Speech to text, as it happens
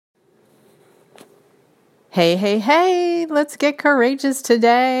Hey, hey, hey, let's get courageous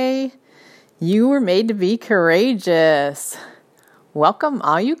today. You were made to be courageous. Welcome,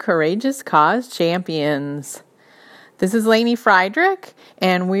 all you courageous cause champions. This is Lainey Friedrich,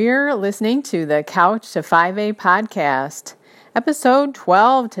 and we're listening to the Couch to 5A podcast, episode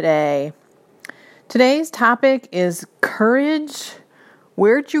 12 today. Today's topic is courage.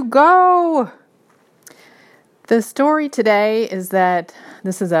 Where'd you go? The story today is that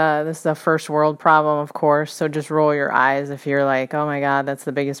this is a first world problem, of course, so just roll your eyes if you're like, oh my God, that's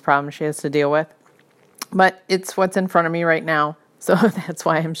the biggest problem she has to deal with. But it's what's in front of me right now, so that's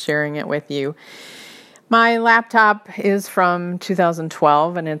why I'm sharing it with you. My laptop is from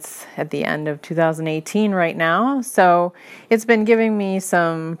 2012, and it's at the end of 2018 right now, so it's been giving me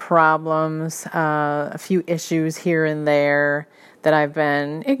some problems, a few issues here and there that I've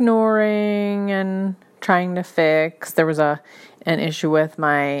been ignoring and trying to fix. There was an issue with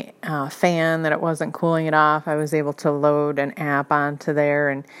my fan that it wasn't cooling it off. I was able to load an app onto there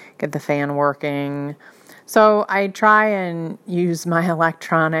and get the fan working. So I try and use my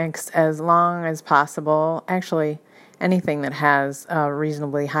electronics as long as possible. Actually, anything that has a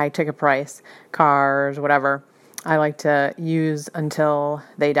reasonably high ticket price, cars, whatever, I like to use until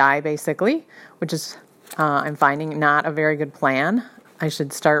they die, basically, which is, I'm finding, not a very good plan. I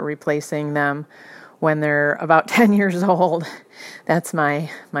should start replacing them when they're about 10 years old. That's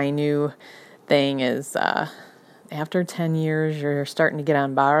my new thing is after 10 years, you're starting to get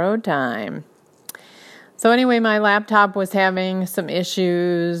on borrowed time. So anyway, my laptop was having some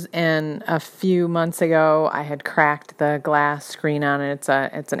issues, and a few months ago, I had cracked the glass screen on it.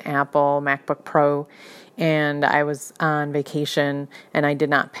 It's an Apple MacBook Pro, and I was on vacation, and I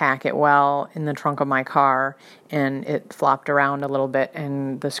did not pack it well in the trunk of my car, and it flopped around a little bit,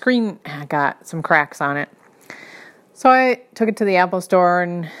 and the screen got some cracks on it. So I took it to the Apple store,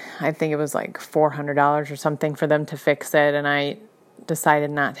 and I think it was like $400 or something for them to fix it, and I decided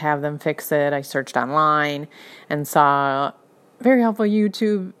not to have them fix it. I searched online and saw very helpful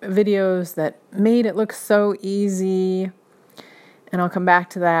YouTube videos that made it look so easy. And I'll come back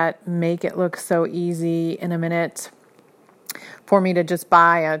to that, make it look so easy in a minute, for me to just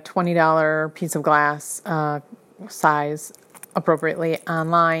buy a $20 piece of glass size appropriately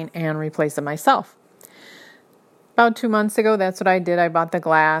online and replace it myself. About 2 months ago, that's what I did. I bought the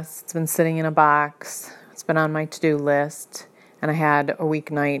glass. It's been sitting in a box. It's been on my to-do list. And I had a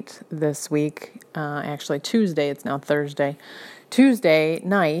weeknight this week, actually Tuesday, it's now Thursday, Tuesday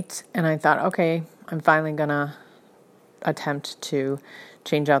night, and I thought, okay, I'm finally going to attempt to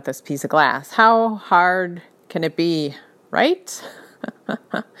change out this piece of glass. How hard can it be, right?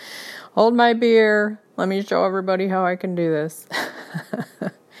 Hold my beer. Let me show everybody how I can do this.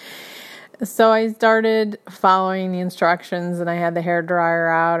 So I started following the instructions, and I had the hair dryer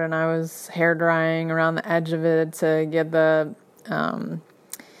out, and I was hair drying around the edge of it to get the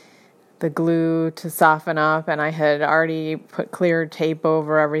glue to soften up, and I had already put clear tape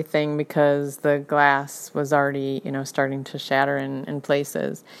over everything because the glass was already, starting to shatter in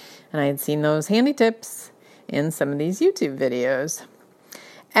places. And I had seen those handy tips in some of these YouTube videos.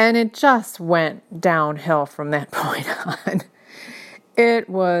 And it just went downhill from that point on. It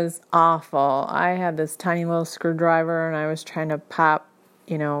was awful. I had this tiny little screwdriver, and I was trying to pop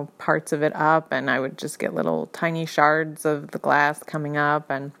parts of it up, and I would just get little tiny shards of the glass coming up,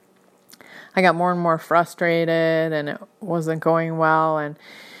 and I got more and more frustrated, and it wasn't going well, and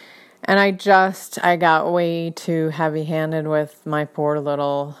I got way too heavy-handed with my poor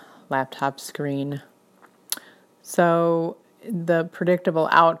little laptop screen. So the predictable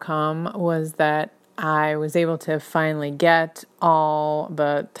outcome was that I was able to finally get all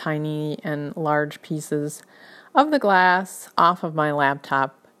the tiny and large pieces of the glass off of my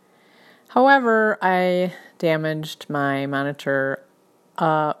laptop. However, I damaged my monitor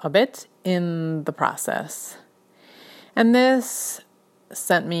a bit in the process. And this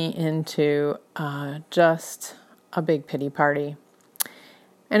sent me into just a big pity party.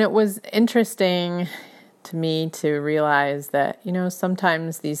 And it was interesting to me to realize that,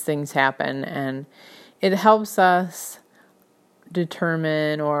 sometimes these things happen, and it helps us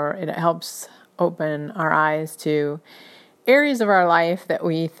determine, or it helps open our eyes to areas of our life that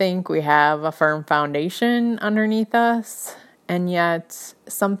we think we have a firm foundation underneath us, and yet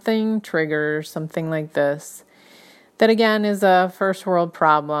something triggers something like this that, again, is a first world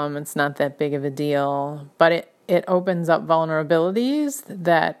problem. It's not that big of a deal, but it opens up vulnerabilities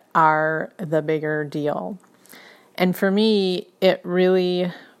that are the bigger deal. And for me, it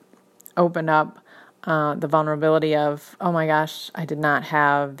really opened up the vulnerability of, oh my gosh, I did not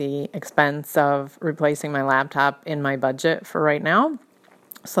have the expense of replacing my laptop in my budget for right now.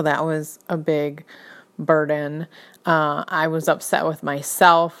 So that was a big burden. I was upset with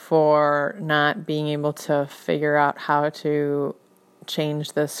myself for not being able to figure out how to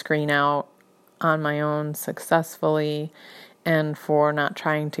change the screen out on my own successfully, and for not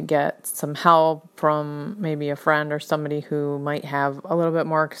trying to get some help from maybe a friend or somebody who might have a little bit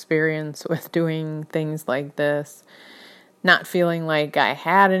more experience with doing things like this. Not feeling like I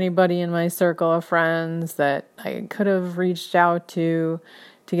had anybody in my circle of friends that I could have reached out to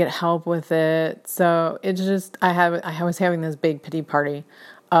get help with it. So it's just, I was having this big pity party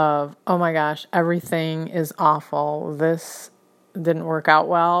of, oh my gosh, everything is awful. This didn't work out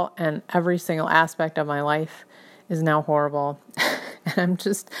well, and every single aspect of my life is now horrible. And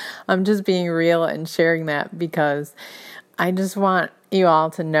I'm just being real and sharing that because I just want you all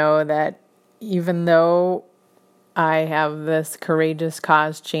to know that even though I have this Courageous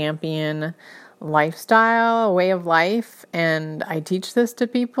Cause Champion lifestyle, way of life, and I teach this to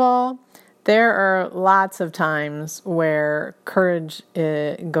people, there are lots of times where courage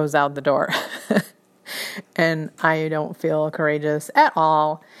goes out the door. And I don't feel courageous at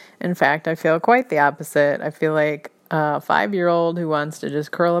all. In fact, I feel quite the opposite. I feel like a 5-year-old who wants to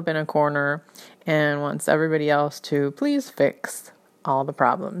just curl up in a corner and wants everybody else to please fix all the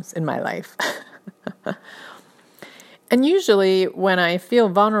problems in my life. And usually when I feel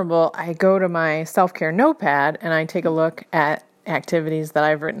vulnerable, I go to my self-care notepad and I take a look at activities that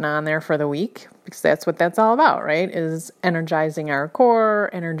I've written on there for the week, because that's what that's all about, right? Is energizing our core,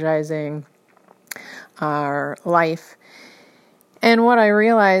 energizing our life. And what I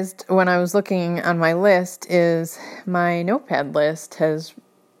realized when I was looking on my list is my notepad list has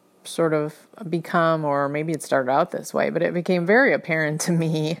sort of become, or maybe it started out this way, but it became very apparent to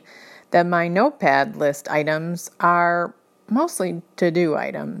me that my notepad list items are mostly to-do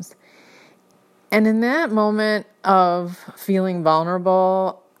items. And in that moment of feeling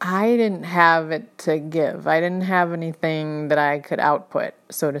vulnerable, I didn't have it to give. I didn't have anything that I could output,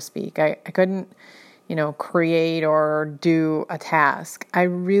 so to speak. I couldn't, create or do a task. I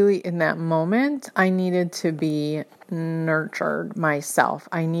really, in that moment, I needed to be nurtured myself.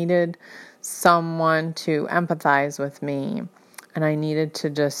 I needed someone to empathize with me. And I needed to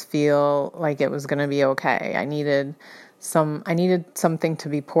just feel like it was going to be okay. I needed something to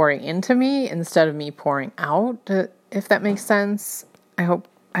be pouring into me instead of me pouring out, if that makes sense. I hope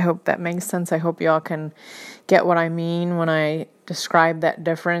that makes sense. I hope y'all can get what I mean when I describe that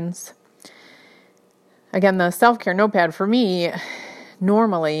difference. Again, the self-care notepad for me,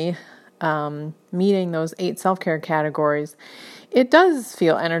 normally, meeting those 8 self-care categories, it does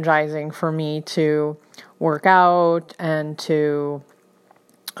feel energizing for me to work out and to,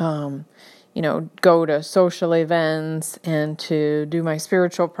 go to social events and to do my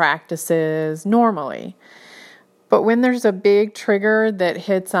spiritual practices normally. But when there's a big trigger that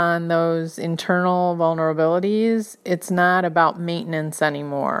hits on those internal vulnerabilities, it's not about maintenance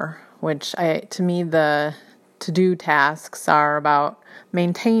anymore, which to me, the to-do tasks are about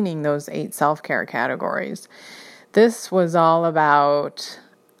maintaining those 8 self-care categories. This was all about,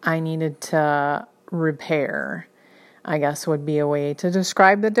 I needed to repair, I guess would be a way to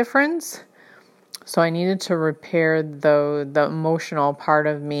describe the difference. So I needed to repair the emotional part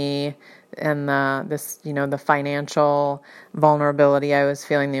of me and the financial vulnerability I was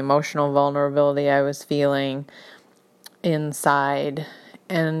feeling, the emotional vulnerability I was feeling inside.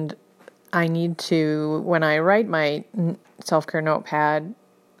 And I need to, when I write my self-care notepad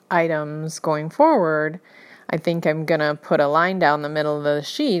items going forward, I think I'm going to put a line down the middle of the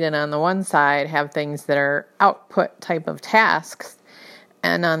sheet, and on the one side have things that are output type of tasks,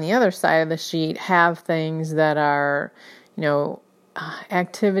 and on the other side of the sheet have things that are,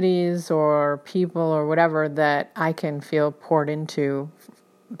 activities or people or whatever that I can feel poured into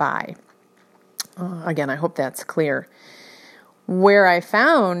by. Again, I hope that's clear. Where I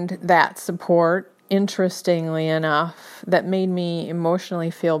found that support, interestingly enough, that made me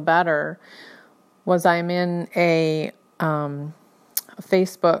emotionally feel better was I'm in a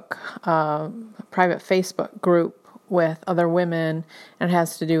Facebook, private Facebook group with other women, and it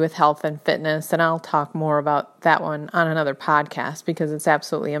has to do with health and fitness, and I'll talk more about that one on another podcast because it's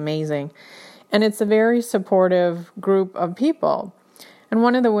absolutely amazing. And it's a very supportive group of people. And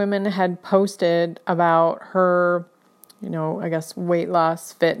one of the women had posted about her, weight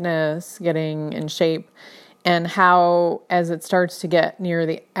loss, fitness, getting in shape, and how as it starts to get near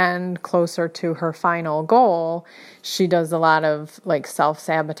the end, closer to her final goal, she does a lot of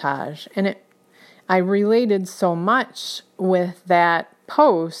self-sabotage. And I related so much with that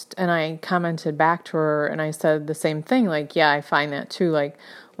post, and I commented back to her and I said the same thing, yeah, I find that too,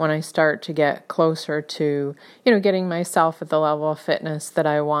 when I start to get closer to, getting myself at the level of fitness that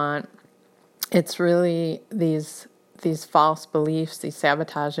I want, it's really these false beliefs, these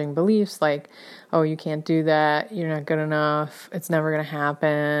sabotaging beliefs like, oh, you can't do that, you're not good enough, it's never going to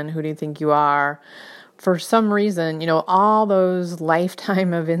happen, who do you think you are? For some reason, all those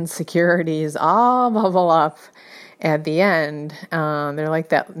lifetime of insecurities all bubble up at the end. They're like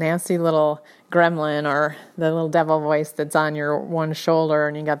that nasty little gremlin or the little devil voice that's on your one shoulder,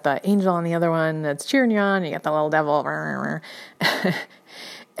 and you got the angel on the other one that's cheering you on, you got the little devil.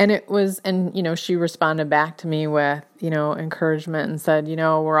 And she responded back to me with, encouragement and said,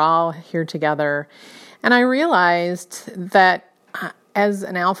 we're all here together. And I realized that as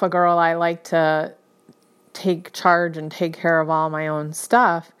an alpha girl, I like to take charge and take care of all my own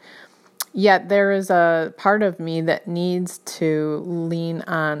stuff. Yet there is a part of me that needs to lean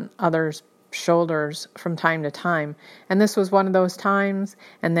on others' shoulders from time to time. And this was one of those times,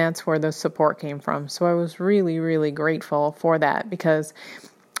 and that's where the support came from. So I was really, really grateful for that, because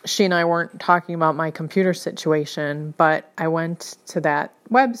she and I weren't talking about my computer situation, but I went to that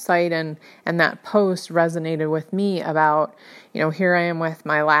website and that post resonated with me about, here I am with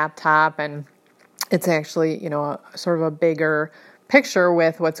my laptop, and it's actually, sort of a bigger picture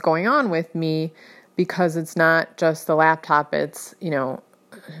with what's going on with me, because it's not just the laptop, it's,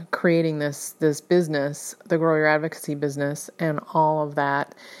 creating this business, the Grow Your Advocacy business, and all of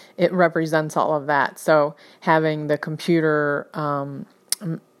that. It represents all of that. So having the computer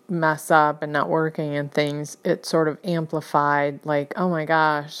mess up and not working and things, it sort of amplified, like, oh my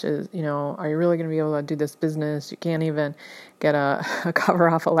gosh, are you really going to be able to do this business? You can't even get a cover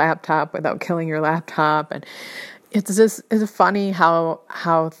off a laptop without killing your laptop. And it's funny how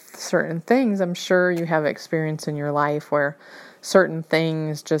certain things, I'm sure you have experience in your life where certain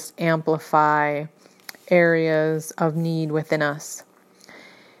things just amplify areas of need within us.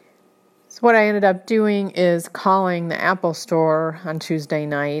 So what I ended up doing is calling the Apple store on Tuesday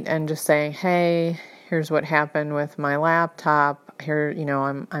night and just saying, hey, here's what happened with my laptop. Here,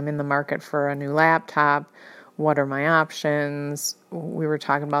 I'm in the market for a new laptop. What are my options? We were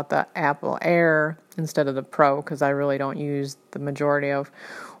talking about the Apple Air instead of the Pro, because I really don't use the majority of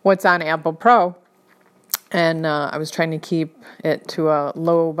what's on Apple Pro. And I was trying to keep it to a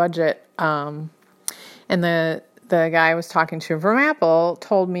low budget. And the guy I was talking to from Apple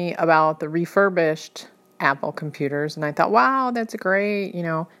told me about the refurbished Apple computers. And I thought, wow, that's great.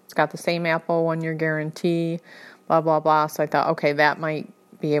 It's got the same Apple 1-year guarantee, blah, blah, blah. So I thought, okay, that might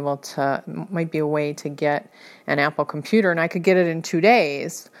be a way to get an Apple computer. And I could get it in 2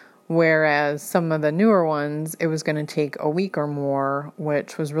 days. Whereas some of the newer ones, it was going to take a week or more,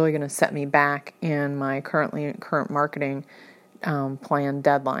 which was really going to set me back in my current marketing plan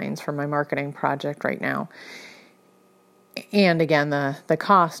deadlines for my marketing project right now. And again, the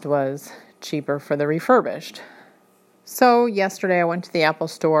cost was cheaper for the refurbished. So yesterday I went to the Apple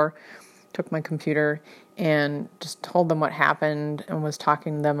store, took my computer, and just told them what happened and was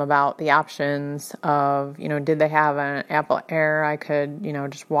talking to them about the options of, did they have an Apple Air I could,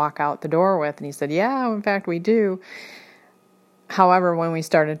 just walk out the door with? And he said, yeah, in fact, we do. However, when we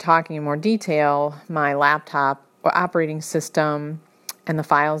started talking in more detail, my laptop operating system and the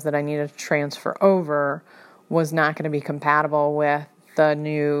files that I needed to transfer over was not going to be compatible with the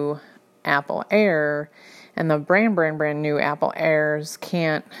new Apple Air. And the brand new Apple Airs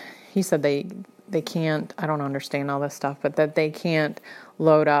can't, he said they can't, I don't understand all this stuff, but that they can't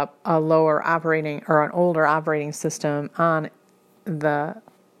load up a lower operating or an older operating system on the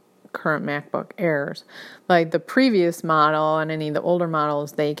current MacBook Airs. Like the previous model and any of the older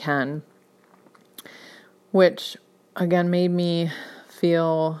models, they can, which again made me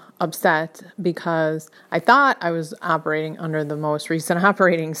feel upset because I thought I was operating under the most recent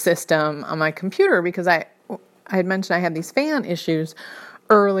operating system on my computer, because I had mentioned I had these fan issues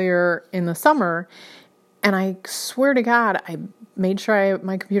earlier in the summer, and I swear to God, I made sure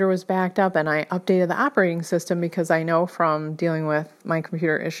my computer was backed up and I updated the operating system, because I know from dealing with my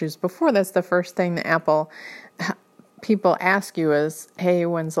computer issues before, that's the first thing the Apple people ask you is, hey,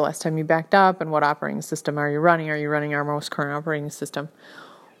 when's the last time you backed up and what operating system are you running? Are you running our most current operating system?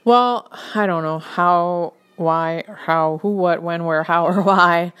 Well, I don't know how, why, how, who, what, when, where, how, or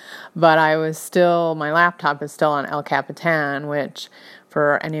why, but my laptop is still on El Capitan, which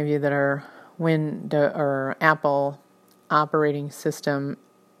for any of you that are Windows or Apple operating system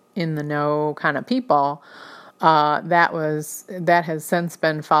in the know kind of people, that has since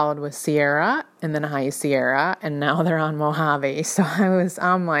been followed with Sierra and then High Sierra, and now they're on Mojave. So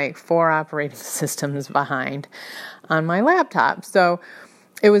I'm like 4 operating systems behind on my laptop. So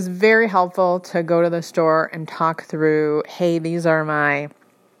it was very helpful to go to the store and talk through, hey, these are my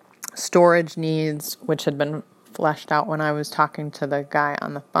storage needs, which had been fleshed out when I was talking to the guy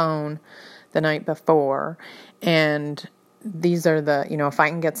on the phone the night before. And these are the, if I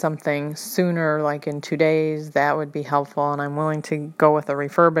can get something sooner, like in 2 days, that would be helpful. And I'm willing to go with a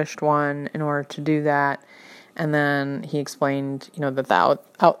refurbished one in order to do that. And then he explained, that the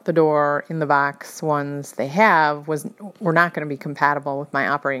out the door in the box ones they have were not going to be compatible with my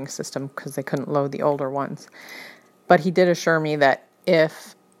operating system because they couldn't load the older ones. But he did assure me that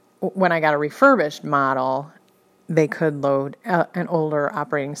when I got a refurbished model, they could load an older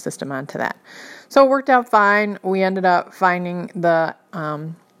operating system onto that. So it worked out fine. We ended up finding the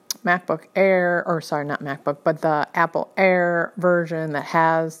MacBook Air, not MacBook, but the Apple Air version that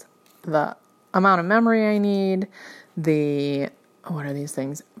has the amount of memory I need,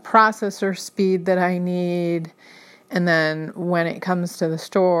 processor speed that I need, and then when it comes to the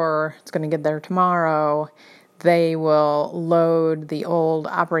store, it's going to get there tomorrow, they will load the old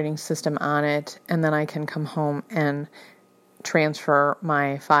operating system on it, and then I can come home and transfer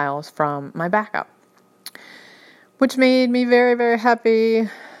my files from my backup, which made me very, very happy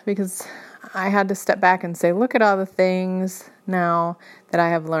because I had to step back and say, look at all the things now that I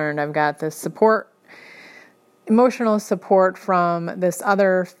have learned. I've got this emotional support from this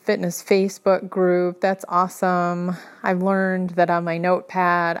other fitness Facebook group. That's awesome. I've learned that on my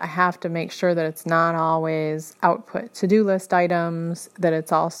notepad, I have to make sure that it's not always output to-do list items, that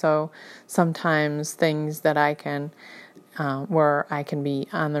it's also sometimes things that I can, where I can be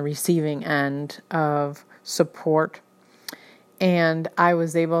on the receiving end of support. And I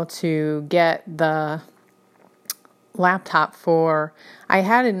was able to get the laptop I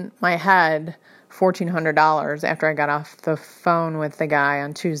had in my head $1,400 after I got off the phone with the guy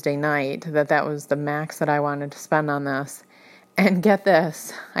on Tuesday night, that was the max that I wanted to spend on this. And get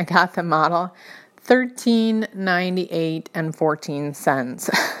this, I got the model $13.98 and 14 cents.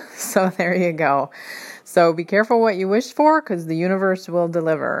 So there you go. So be careful what you wish for, because the universe will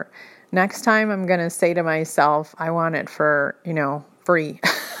deliver. Next time I'm going to say to myself, I want it for, free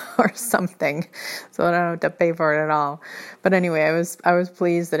or something, so that I don't have to pay for it at all. But anyway, I was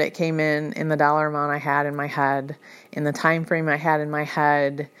pleased that it came in the dollar amount I had in my head, in the time frame I had in my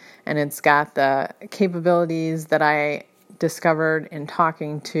head, and it's got the capabilities that I discovered in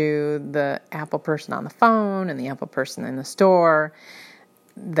talking to the Apple person on the phone and the Apple person in the store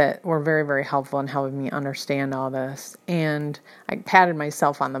that were very, very helpful in helping me understand all this. And I patted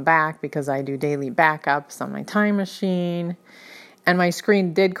myself on the back because I do daily backups on my Time Machine. And my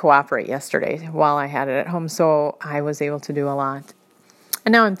screen did cooperate yesterday while I had it at home, so I was able to do a lot.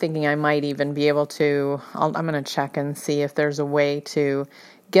 And now I'm thinking I might even be able to, I'm going to check and see if there's a way to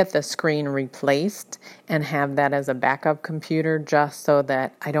get the screen replaced and have that as a backup computer, just so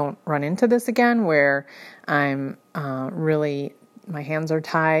that I don't run into this again where I'm my hands are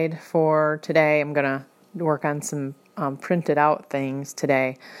tied for today. I'm going to work on some printed out things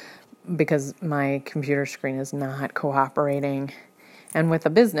today because my computer screen is not cooperating. And with a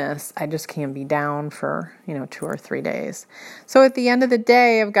business, I just can't be down for, 2 or 3 days. So at the end of the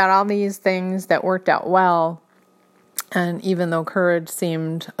day, I've got all these things that worked out well. And even though courage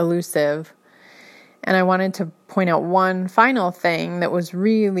seemed elusive, and I wanted to point out one final thing that was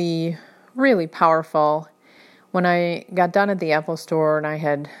really, really powerful. When I got done at the Apple Store and I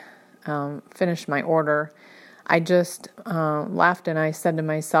had finished my order, I just laughed and I said to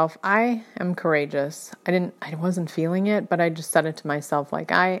myself, I am courageous. I wasn't feeling it, but I just said it to myself,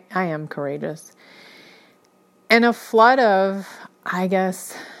 like, I am courageous. And a flood of,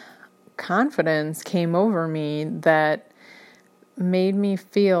 confidence came over me that made me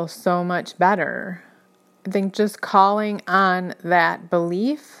feel so much better. I think just calling on that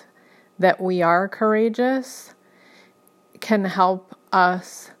belief that we are courageous can help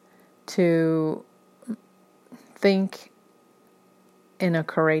us to think in a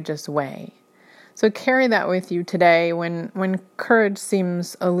courageous way. So carry that with you today when courage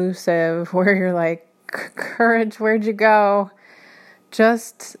seems elusive, where you're like, courage, where'd you go?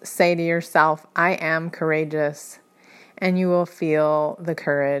 Just say to yourself, I am courageous, and you will feel the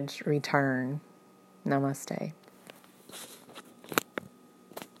courage return. Namaste.